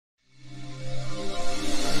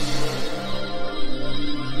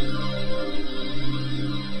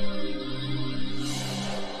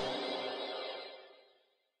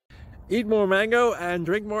Eat more mango and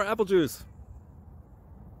drink more apple juice.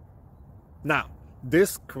 Now,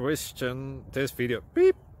 this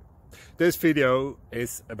video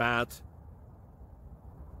is about...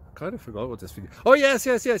 I kind of forgot what this video... Oh, yes.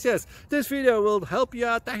 This video will help you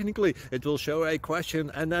out technically. It will show a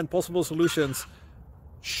question and then possible solutions.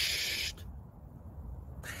 Shh.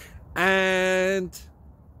 And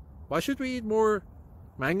why should we eat more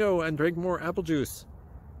mango and drink more apple juice?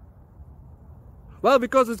 Well,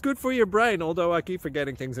 because it's good for your brain, although I keep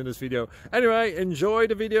forgetting things in this video. Anyway, enjoy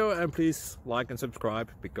the video and please like and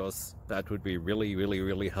subscribe, because that would be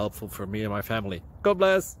really helpful for me and my family. God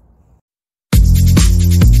bless!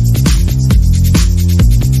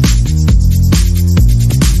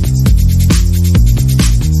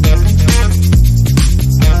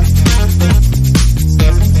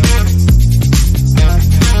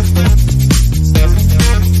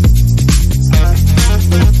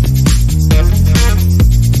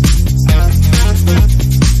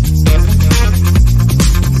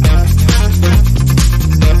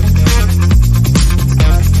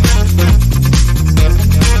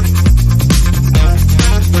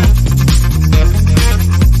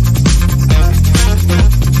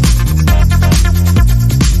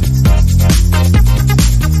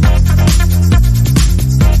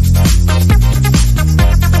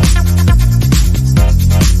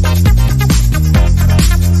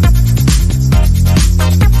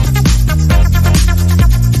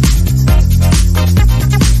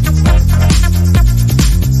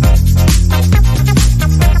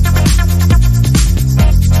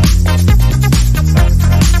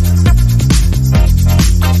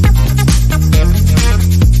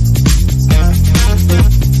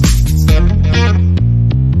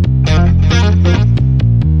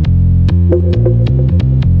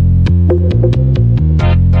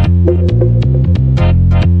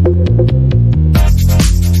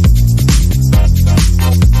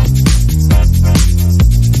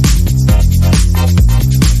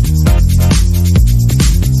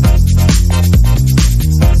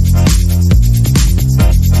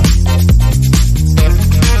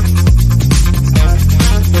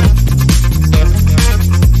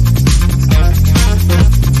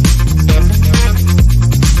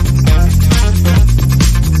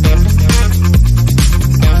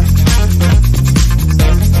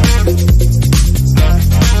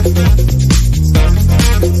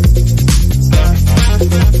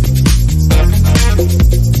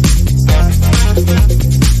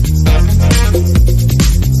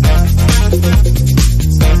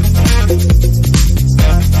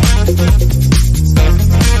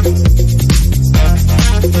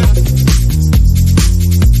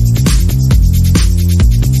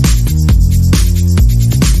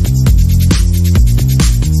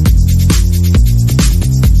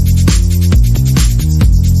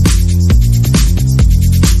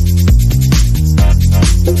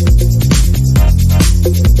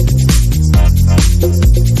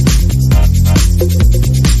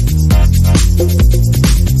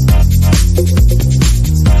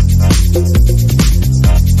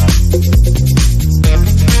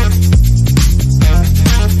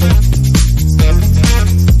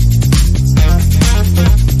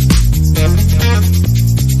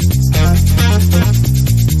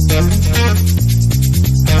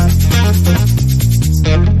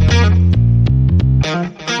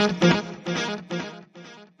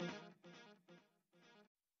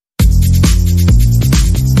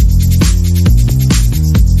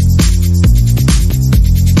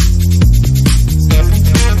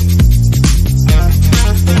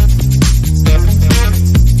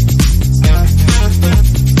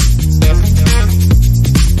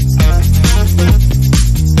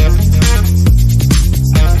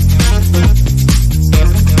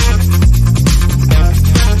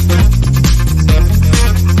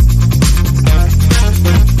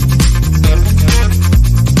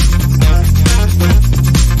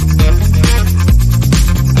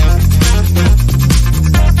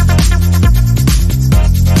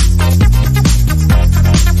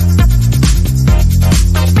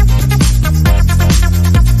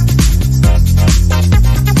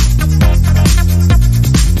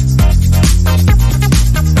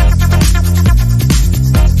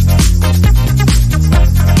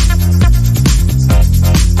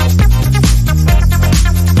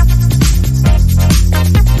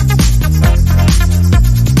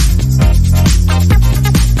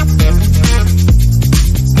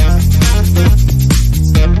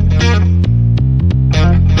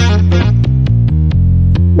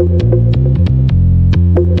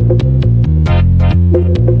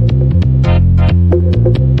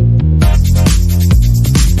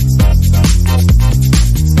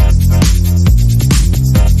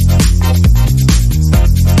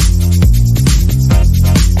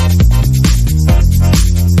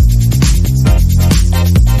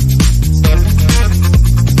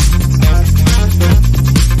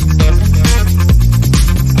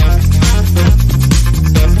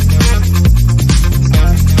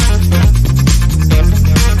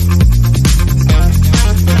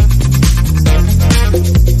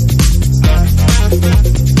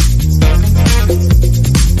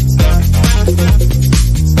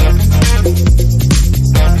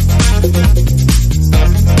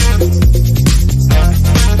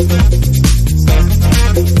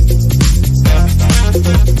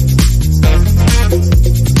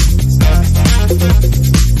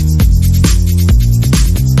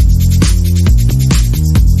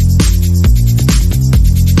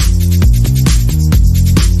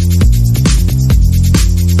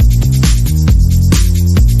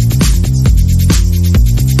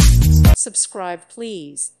 subscribe,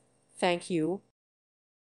 please. Thank you.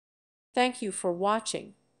 Thank you for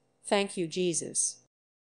watching. Thank you, Jesus.